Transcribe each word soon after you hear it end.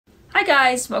Hi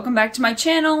guys, welcome back to my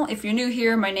channel. If you're new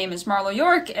here, my name is Marlow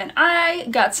York and I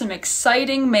got some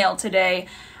exciting mail today.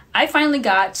 I finally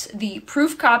got the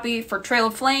proof copy for Trail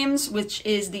of Flames, which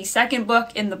is the second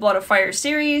book in the Blood of Fire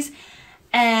series,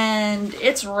 and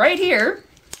it's right here.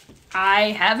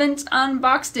 I haven't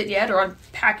unboxed it yet, or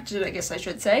unpackaged it I guess I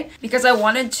should say, because I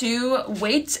wanted to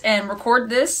wait and record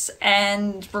this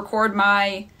and record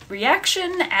my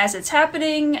reaction as it's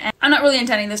happening. And I'm not really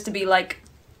intending this to be like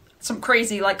some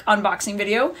crazy unboxing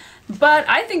video, but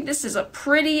I think this is a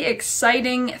pretty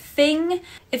exciting thing.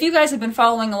 If you guys have been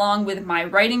following along with my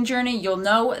writing journey, you'll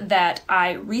know that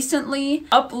I recently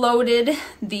uploaded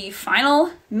the final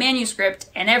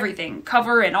manuscript and everything,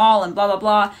 cover and all and blah blah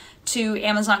blah, to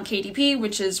Amazon KDP,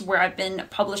 which is where I've been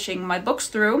publishing my books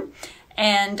through.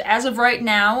 And as of right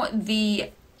now, the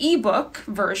ebook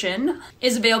version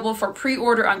is available for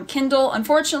pre-order on Kindle.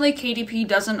 Unfortunately, KDP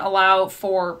doesn't allow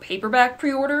for paperback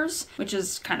pre-orders, which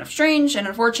is kind of strange and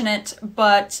unfortunate,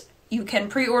 but you can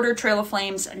pre-order Trail of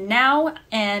Flames now,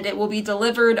 and it will be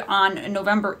delivered on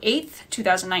November 8th,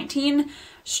 2019,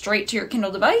 straight to your Kindle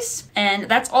device. And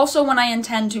that's also when I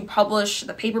intend to publish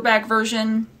the paperback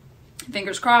version,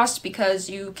 fingers crossed, because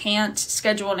you can't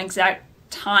schedule an exact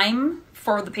time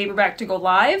for the paperback to go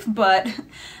live, but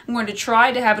I'm going to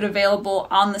try to have it available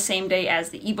on the same day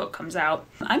as the ebook comes out.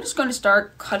 I'm just going to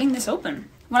start cutting this open.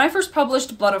 When I first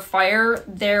published Blood of Fire,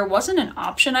 there wasn't an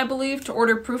option, I believe, to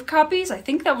order proof copies. I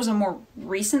think that was a more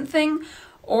recent thing,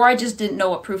 or I just didn't know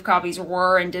what proof copies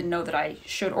were and didn't know that I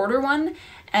should order one.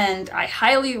 And I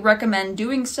highly recommend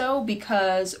doing so,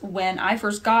 because when I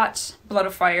first got Blood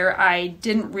of Fire, I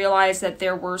didn't realize that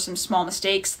there were some small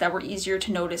mistakes that were easier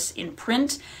to notice in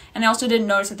print, and I also didn't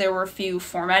notice that there were a few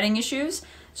formatting issues.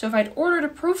 So if I'd ordered a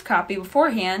proof copy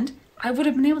beforehand, I would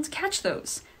have been able to catch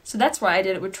those. So that's why I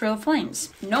did it with Trail of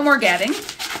Flames. No more gabbing.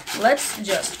 Let's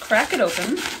just crack it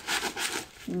open.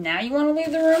 Now you want to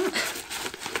leave the room?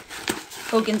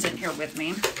 Hogan's in here with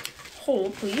me.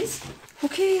 Hold, please.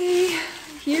 Okay.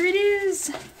 Here it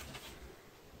is.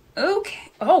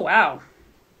 Okay. Oh, wow.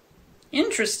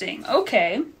 Interesting.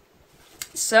 Okay.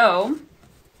 So,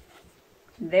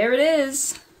 there it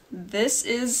is. This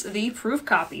is the proof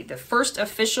copy, the first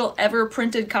official ever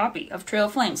printed copy of Trail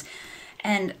of Flames.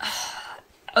 And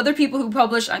other people who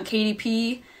publish on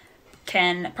KDP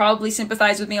can probably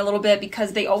sympathize with me a little bit,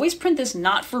 because they always print this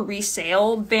not for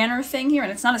resale banner thing here,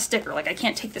 and it's not a sticker. Like, I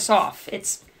can't take this off.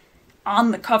 It's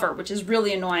on the cover, which is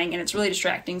really annoying and it's really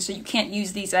distracting, so you can't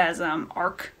use these as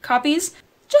ARC copies.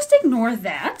 Just ignore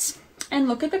that and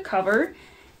look at the cover.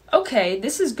 Okay,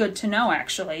 this is good to know,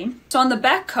 actually. So on the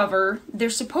back cover,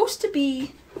 they're supposed to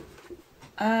be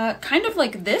kind of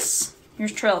like this.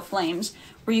 Here's Trail of Flames,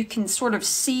 where you can sort of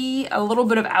see a little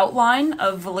bit of outline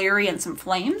of Valyria and some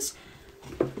flames,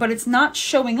 but it's not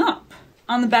showing up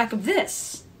on the back of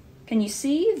this. Can you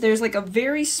see? There's like a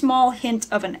very small hint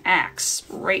of an axe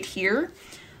right here.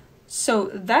 So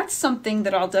that's something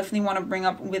that I'll definitely want to bring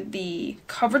up with the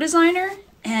cover designer.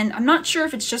 And I'm not sure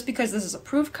if it's just because this is a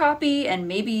proof copy and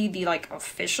maybe the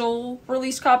official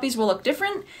release copies will look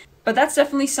different, but that's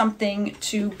definitely something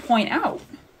to point out.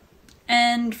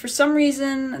 And for some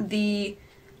reason, the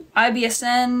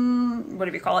IBSN,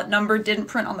 whatever you call it, number didn't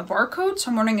print on the barcode,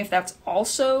 so I'm wondering if that's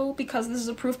also because this is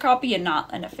a proof copy and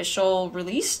not an official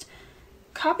released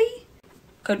copy?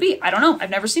 Could be. I don't know. I've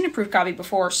never seen a proof copy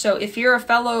before, so if you're a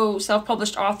fellow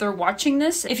self-published author watching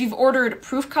this, if you've ordered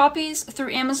proof copies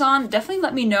through Amazon, definitely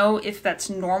let me know if that's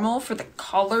normal for the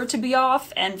color to be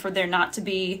off and for there not to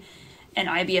be an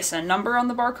IBSN number on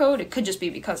the barcode. It could just be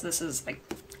because this is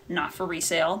not for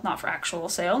resale, not for actual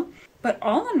sale. But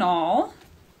all in all,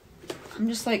 I'm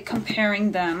just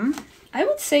comparing them. I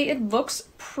would say it looks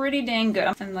pretty dang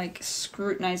good. I'm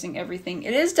scrutinizing everything.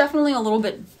 It is definitely a little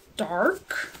bit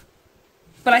dark,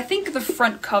 but I think the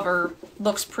front cover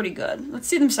looks pretty good. Let's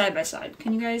see them side by side.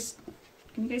 Can you guys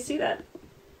see that?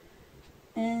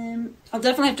 I'll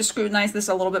definitely have to scrutinize this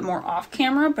a little bit more off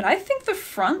camera, but I think the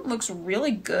front looks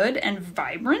really good and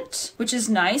vibrant, which is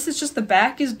nice. It's just the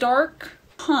back is dark.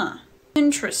 Huh.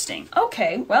 Interesting.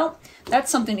 Okay, well, that's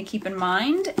something to keep in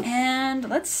mind. And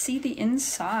let's see the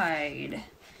inside.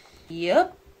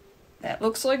 Yep, that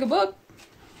looks like a book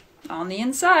on the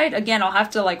inside. Again, I'll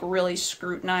have to really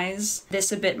scrutinize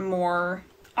this a bit more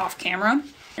off camera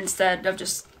instead of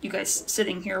just you guys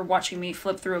sitting here watching me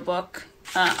flip through a book.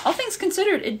 All things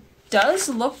considered, it does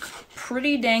look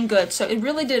pretty dang good. So it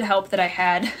really did help that I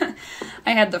had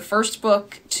I had the first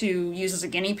book to use as a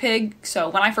guinea pig. So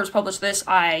when I first published this,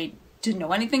 I didn't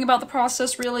know anything about the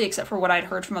process really, except for what I'd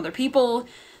heard from other people.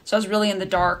 So I was really in the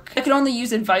dark. I could only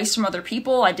use advice from other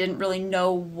people. I didn't really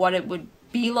know what it would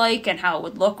be like and how it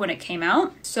would look when it came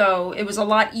out. So it was a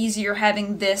lot easier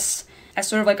having this as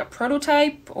sort of like a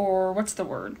prototype, or what's the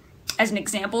word? As an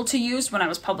example to use when I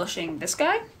was publishing this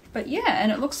guy. But yeah,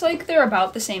 and it looks like they're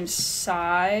about the same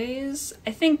size.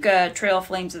 I think Trail of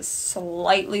Flames is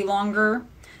slightly longer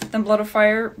than Blood of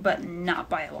Fire, but not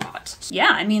by a lot. Yeah,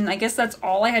 I mean, I guess that's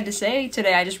all I had to say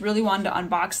today. I just really wanted to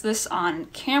unbox this on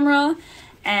camera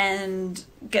and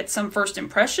get some first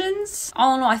impressions.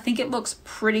 All in all, I think it looks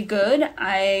pretty good.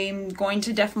 I'm going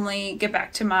to definitely get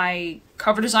back to my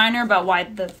cover designer about why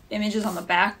the images on the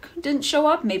back didn't show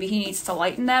up. Maybe he needs to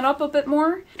lighten that up a bit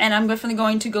more. And I'm definitely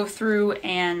going to go through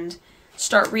and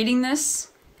start reading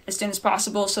this as soon as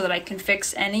possible so that I can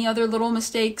fix any other little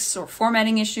mistakes or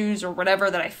formatting issues or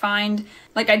whatever that I find,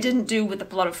 like I didn't do with the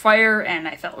Blood of Fire, and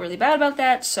I felt really bad about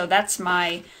that. So that's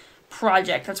my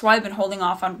project. That's why I've been holding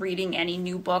off on reading any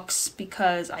new books,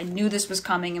 because I knew this was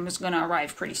coming and was going to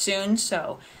arrive pretty soon.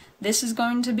 So this is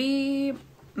going to be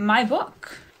my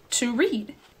book to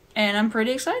read, and I'm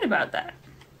pretty excited about that.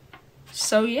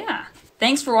 So yeah,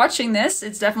 thanks for watching this.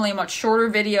 It's definitely a much shorter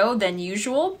video than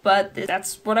usual, but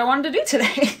that's what I wanted to do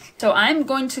today. So I'm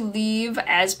going to leave,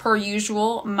 as per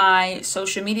usual, my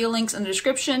social media links in the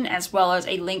description, as well as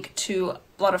a link to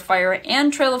Blood of Fire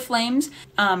and Trail of Flames.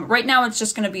 Right now it's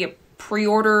just going to be a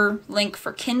pre-order link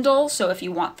for Kindle, so if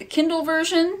you want the Kindle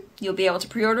version, you'll be able to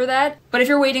pre-order that. But if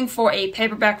you're waiting for a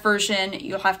paperback version,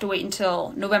 you'll have to wait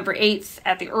until November 8th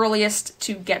at the earliest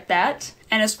to get that.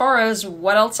 And as far as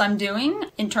what else I'm doing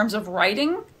in terms of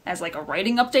writing, as like a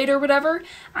writing update or whatever,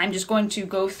 I'm just going to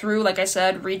go through, like I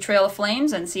said, read Trail of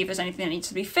Flames and see if there's anything that needs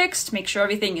to be fixed, make sure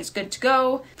everything is good to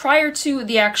go. Prior to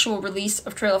the actual release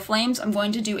of Trail of Flames, I'm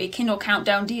going to do a Kindle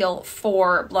countdown deal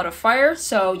for Blood of Fire,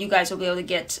 so you guys will be able to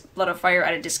get Blood of Fire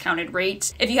at a discounted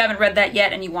rate. If you haven't read that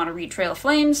yet and you want to read Trail of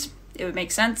Flames, it would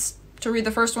make sense to read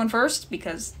the first one first,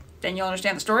 because then you'll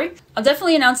understand the story. I'll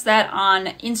definitely announce that on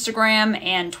Instagram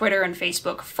and Twitter and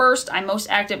Facebook first. I'm most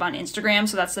active on Instagram,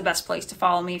 so that's the best place to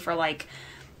follow me for like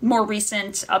more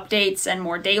recent updates and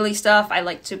more daily stuff. I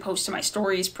like to post to my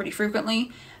stories pretty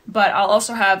frequently, but I'll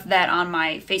also have that on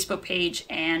my Facebook page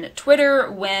and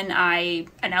Twitter when I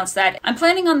announce that. I'm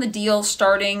planning on the deal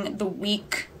starting the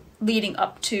week leading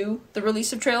up to the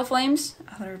release of Trail of Flames.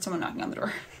 I thought I heard someone knocking on the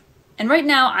door. And right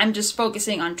now, I'm just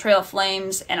focusing on Trail of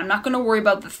Flames, and I'm not going to worry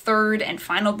about the third and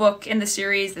final book in the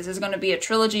series. This is going to be a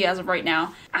trilogy as of right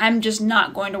now. I'm just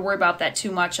not going to worry about that too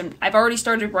much. I've already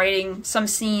started writing some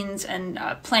scenes and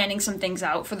planning some things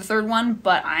out for the third one,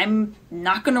 but I'm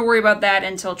not going to worry about that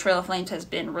until Trail of Flames has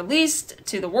been released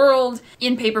to the world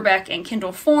in paperback and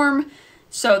Kindle form.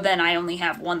 So then I only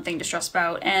have one thing to stress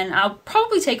about, and I'll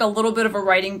probably take a little bit of a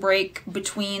writing break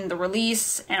between the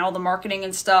release and all the marketing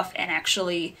and stuff, and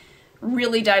actually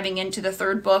really diving into the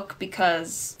third book,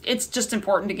 because it's just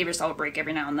important to give yourself a break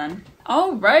every now and then.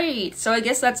 Alright, so I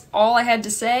guess that's all I had to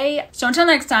say. So until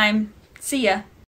next time, see ya.